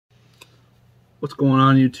What's going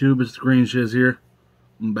on, YouTube? It's the Green Shiz here.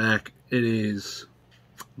 I'm back. It is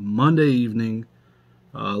Monday evening,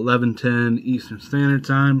 11:10 Eastern Standard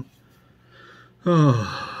Time.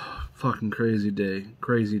 Oh, fucking crazy day.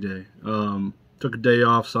 Crazy day. Took a day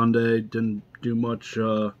off Sunday. Didn't do much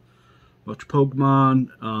Pokemon.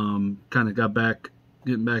 Kind of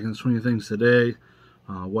getting back in the swing of things today.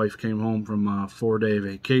 Wife came home from a 4-day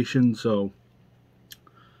vacation, so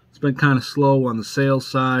it's been kind of slow on the sales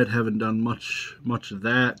side. Haven't done much of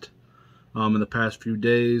that in the past few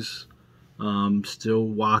days. Still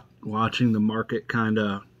watching the market kind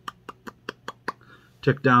of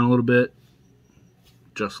tick down a little bit,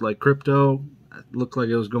 just like crypto. It looked like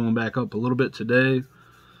it was going back up a little bit today.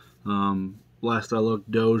 Last I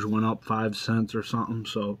looked, Doge went up 5 cents or something,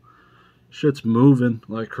 so shit's moving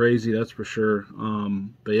like crazy, that's for sure.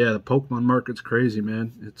 But yeah, the Pokemon market's crazy,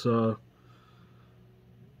 man. It's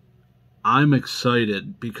I'm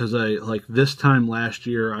excited because this time last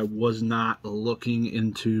year I was not looking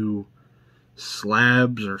into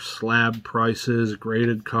slabs or slab prices,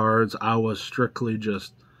 graded cards. I was strictly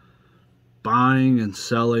just buying and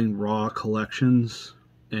selling raw collections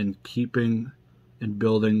and keeping and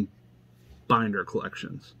building binder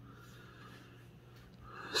collections.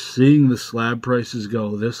 Seeing the slab prices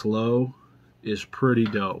go this low is pretty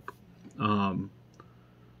dope.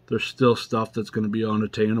 There's still stuff that's going to be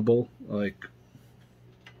unattainable, like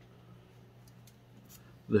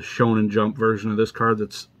the Shonen Jump version of this card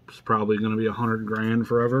that's probably going to be 100 grand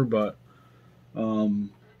forever, but a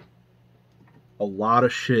lot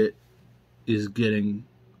of shit is getting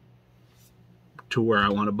to where I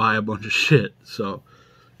want to buy a bunch of shit. So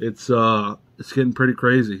it's getting pretty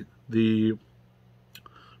crazy.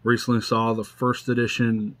 Recently saw the first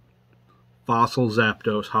edition Fossil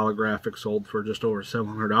Zapdos holographic sold for just over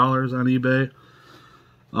 $700 on eBay.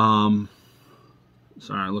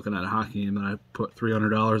 Sorry, I'm looking at a hockey game that I put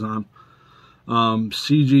 $300 on.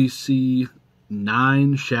 CGC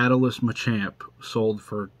 9 Shadowless Machamp sold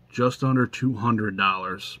for just under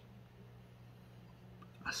 $200.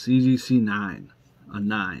 A CGC 9, a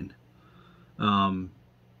 9.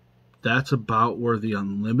 That's about where the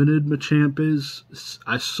unlimited Machamp is.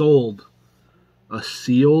 I sold a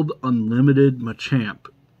sealed unlimited Machamp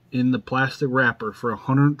in the plastic wrapper for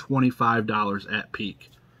 $125 at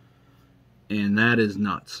peak. And that is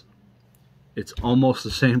nuts. It's almost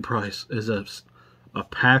the same price as a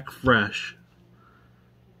pack fresh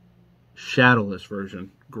Shadowless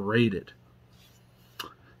version, graded.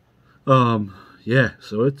 Yeah,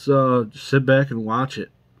 so it's just sit back and watch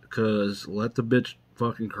it, because let the bitch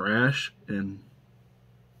fucking crash and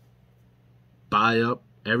buy up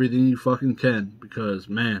everything you fucking can, because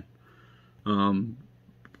man,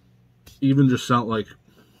 even just sound like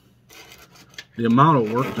the amount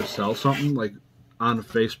of work to sell something like on a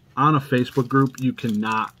Facebook group, you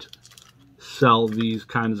cannot sell these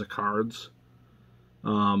kinds of cards.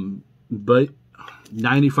 But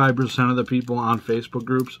 95% of the people on Facebook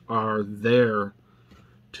groups are there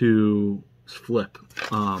to flip.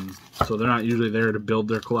 So they're not usually there to build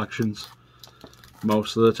their collections.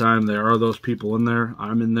 Most of the time there are those people in there.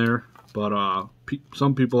 I'm in there, but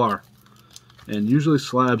some people are. And usually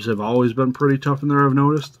slabs have always been pretty tough in there, I've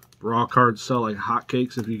noticed. Raw cards sell like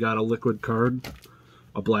hotcakes if you got a liquid card.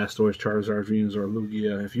 A Blastoise, Charizard, Venus, or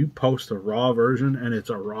Lugia. If you post a raw version and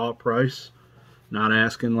it's a raw price, not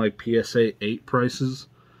asking like PSA 8 prices,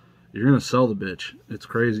 you're going to sell the bitch. It's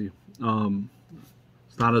crazy.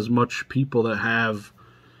 It's not as much people that have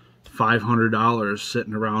 $500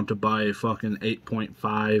 sitting around to buy a fucking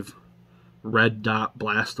 8.5 red dot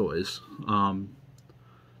Blastoise.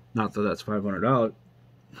 Not that that's $500.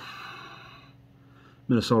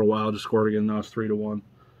 Minnesota Wild just scored again. Now it's 3-1.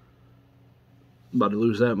 About to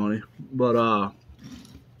lose that money, but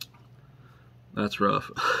that's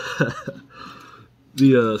rough.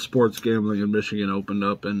 The sports gambling in Michigan opened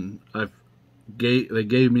up, and they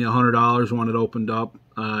gave me $100 when it opened up.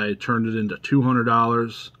 I turned it into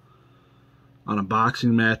 $200 on a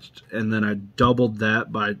boxing match, and then I doubled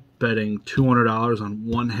that by betting $200 on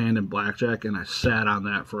one hand in blackjack, and I sat on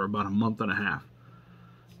that for about a month and a half.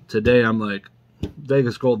 Today I'm like,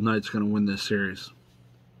 Vegas Golden Knights going to win this series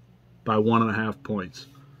by 1.5 points.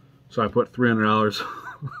 So I put $300,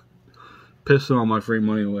 pissing all my free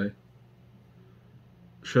money away.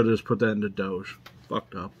 Should have just put that into Doge.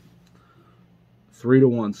 Fucked up.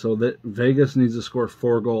 3-1. So that Vegas needs to score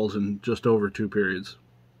 4 goals in just over 2 periods.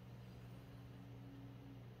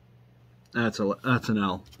 That's an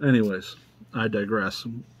L. Anyways, I digress.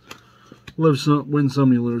 Live some, win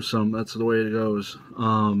some, you lose some. That's the way it goes.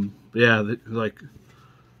 Yeah,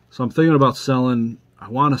 so I'm thinking about selling. I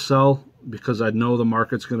want to sell because I know the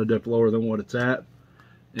market's going to dip lower than what it's at,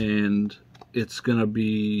 and it's going to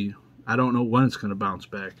be, I don't know when it's going to bounce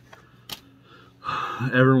back.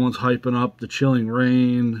 Everyone's hyping up the Chilling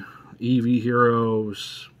Reign, EV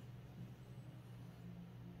Heroes.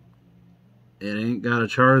 It ain't got a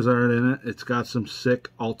Charizard in it. It's got some sick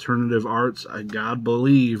alternative arts. I God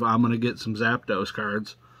believe I'm going to get some Zapdos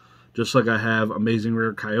cards, just like I have Amazing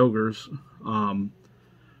Rare Kyogres.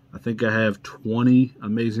 I think I have 20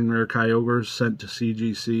 Amazing Rare Kyogres sent to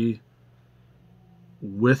CGC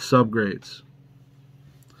with subgrades.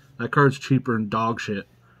 That card's cheaper than dog shit.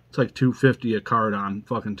 It's like $250 a card on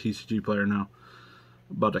fucking TCG Player now.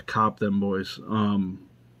 About to cop them boys.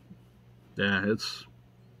 Yeah, it's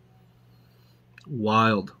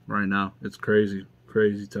wild right now. It's crazy.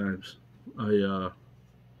 Crazy times.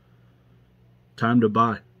 Time to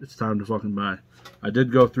buy. It's time to fucking buy. I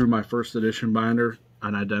did go through my first edition binder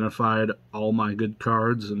and identified all my good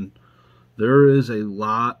cards, and there is a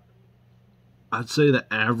lot. I'd say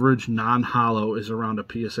the average non-holo is around a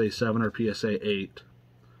PSA 7 or PSA 8.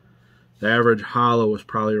 The average holo is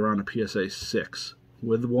probably around a PSA 6,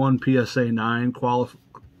 with one PSA 9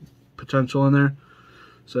 potential in there.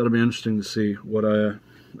 So that'll be interesting to see. What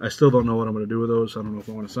I still don't know what I'm going to do with those. I don't know if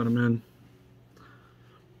I want to send them in.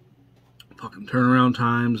 Fucking turnaround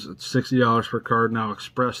times. It's $60 per card now,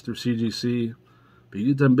 express through CGC. But you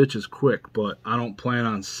get them bitches quick, but I don't plan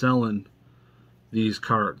on selling these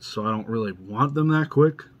cards, so I don't really want them that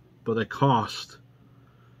quick, but they cost.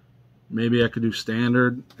 Maybe I could do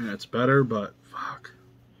standard, and it's better, but fuck.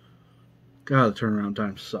 God, the turnaround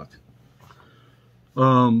times suck.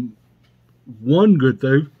 One good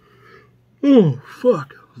thing, oh,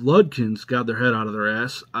 fuck. Ludkins got their head out of their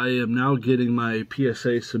ass. I am now getting my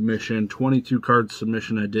PSA submission, 22 card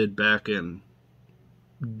submission I did back in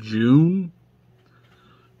June.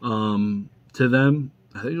 To them,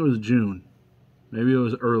 I think it was June. Maybe it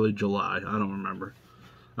was early July. I don't remember.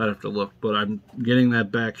 I'd have to look. But I'm getting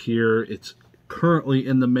that back here. It's currently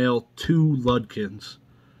in the mail to Ludkins.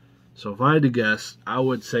 So if I had to guess, I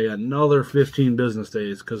would say another 15 business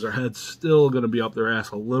days, because their head's still going to be up their ass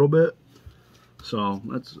a little bit. So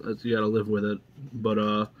that's you got to live with it.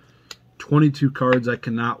 But 22 cards, I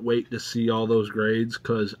cannot wait to see all those grades,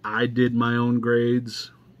 because I did my own grades.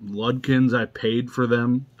 Ludkins, I paid for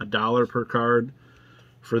them $1 per card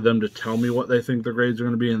for them to tell me what they think the grades are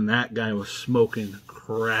going to be, and that guy was smoking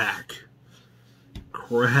crack.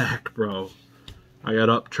 Crack, bro. I got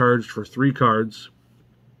upcharged for 3 cards.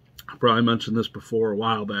 I probably mentioned this before a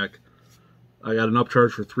while back. I got an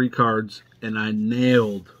upcharge for 3 cards, and I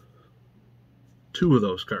nailed 2 of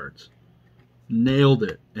those cards. Nailed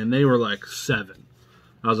it. And they were like 7.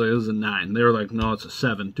 I was like, this is a 9. They were like, no, it's a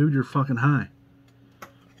 7. Dude, you're fucking high.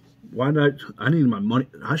 Why not? I need my money.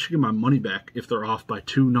 I should get my money back if they're off by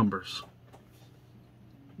 2 numbers.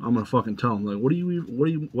 I'm gonna fucking tell them, like, what are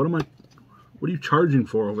you charging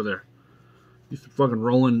for over there? You fucking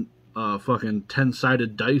rolling fucking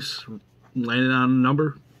 10-sided dice, landing on a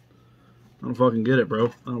number? I don't fucking get it, bro.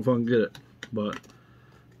 I don't fucking get it. But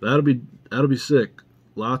that'll be sick.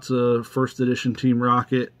 Lots of first edition Team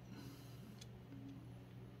Rocket.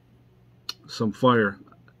 Some fire.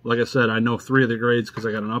 Like I said, I know 3 of the grades because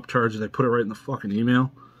I got an upcharge and they put it right in the fucking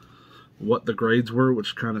email. What the grades were, which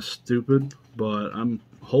is kind of stupid. But I'm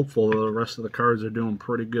hopeful the rest of the cards are doing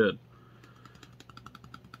pretty good.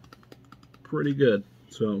 Pretty good.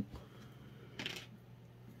 So,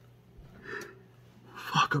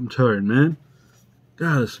 fuck, I'm tired, man.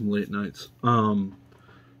 God, it's some late nights.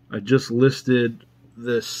 I just listed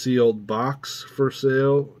this sealed box for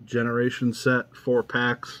sale. Generation set, 4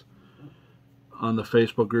 packs. On the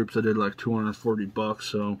Facebook groups, I did like $240,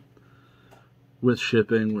 so with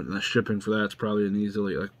shipping, the shipping for that's probably an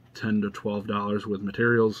easily like $10 to $12 with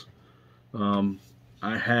materials.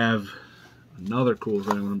 I have another cool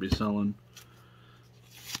thing I'm going to be selling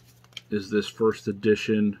is this first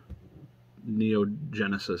edition Neo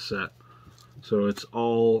Genesis set. So it's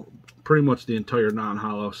all, pretty much the entire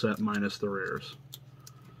non-holo set minus the rares.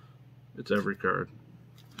 It's every card,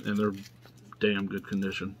 and they're damn good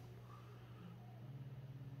condition.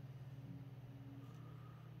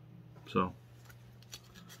 So,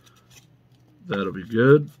 that'll be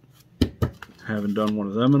good. Haven't done one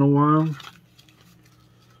of them in a while.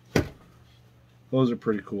 Those are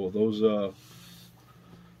pretty cool. Those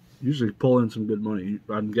usually pull in some good money.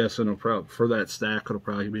 I'm guessing it'll probably, for that stack, it'll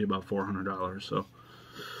probably be about $400. So,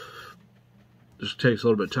 just takes a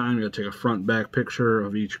little bit of time. You got to take a front and back picture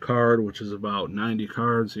of each card, which is about 90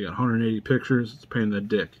 cards. So you got 180 pictures. It's a pain in the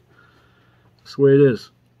dick. That's the way it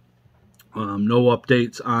is. No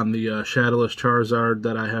updates on the Shadowless Charizard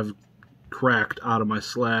that I have cracked out of my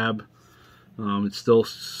slab. It's still,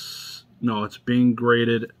 no, it's being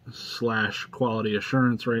graded / quality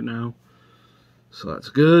assurance right now. So that's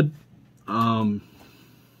good.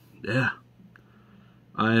 Yeah.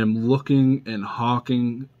 I am looking and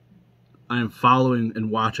hawking. I am following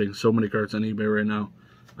and watching so many cards on eBay right now.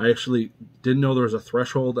 I actually didn't know there was a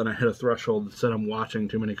threshold, and I hit a threshold that said I'm watching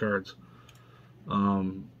too many cards.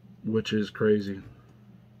 Which is crazy.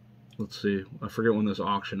 Let's see. I forget when this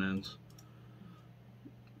auction ends.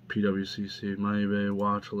 PWCC, my eBay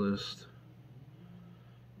watch list.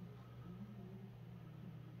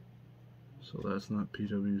 So that's not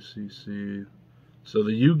PWCC. So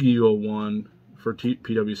the Yu-Gi-Oh one for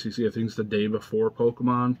PWCC, I think it's the day before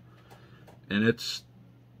Pokemon. And it's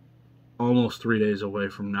almost 3 days away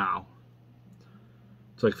from now.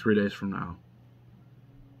 It's like 3 days from now.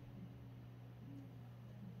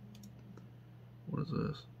 What is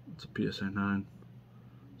this? It's a PSA 9.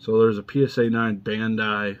 So there's a PSA 9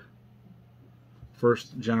 Bandai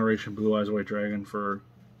first generation Blue Eyes White Dragon for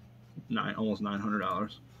almost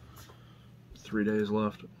 $900. 3 days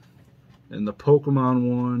left. And the Pokemon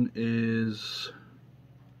one is,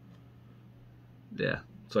 yeah,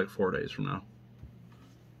 it's like 4 days from now.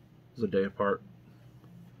 It's a day apart.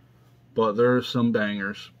 But there's some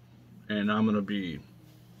bangers, and I'm gonna be,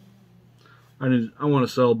 I want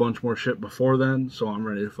to sell a bunch more shit before then, so I'm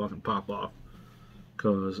ready to fucking pop off,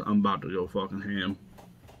 cause I'm about to go fucking ham.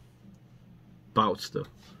 Bouts to.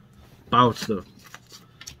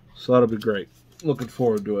 So that'll be great. Looking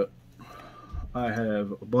forward to it. I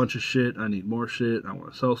have a bunch of shit. I need more shit. I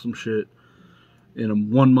want to sell some shit. In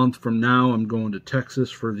 1 month from now, I'm going to Texas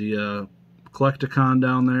for the Collecticon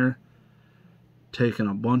down there. Taking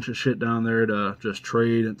a bunch of shit down there to just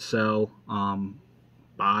trade and sell.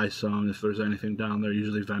 Buy some if there's anything down there.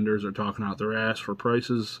 Usually vendors are talking out their ass for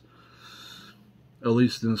prices. At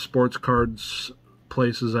least in the sports cards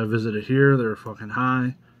places I visited here, they're fucking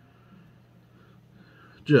high.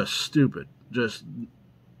 Just stupid. Just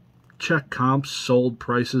check comps, sold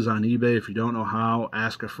prices on eBay. If you don't know how,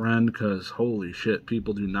 ask a friend, because holy shit,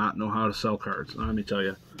 people do not know how to sell cards. Let me tell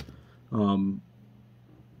you.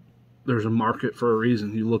 There's a market for a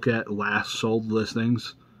reason. You look at last sold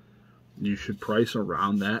listings, you should price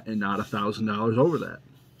around that and not $1,000 over that.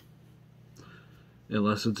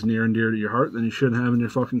 Unless it's near and dear to your heart, then you shouldn't have in your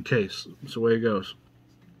fucking case. That's the way it goes.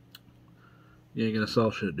 You ain't gonna sell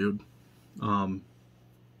shit, dude. Yeah,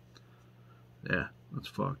 that's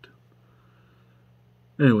fucked.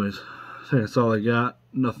 Anyways, I think that's all I got.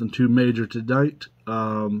 Nothing too major tonight.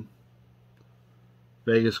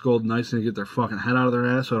 Vegas Golden Knights gonna get their fucking head out of their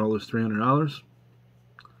ass so I don't lose $300.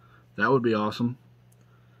 That would be awesome.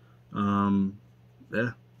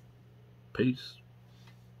 Yeah. Peace.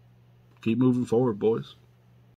 Keep moving forward, boys.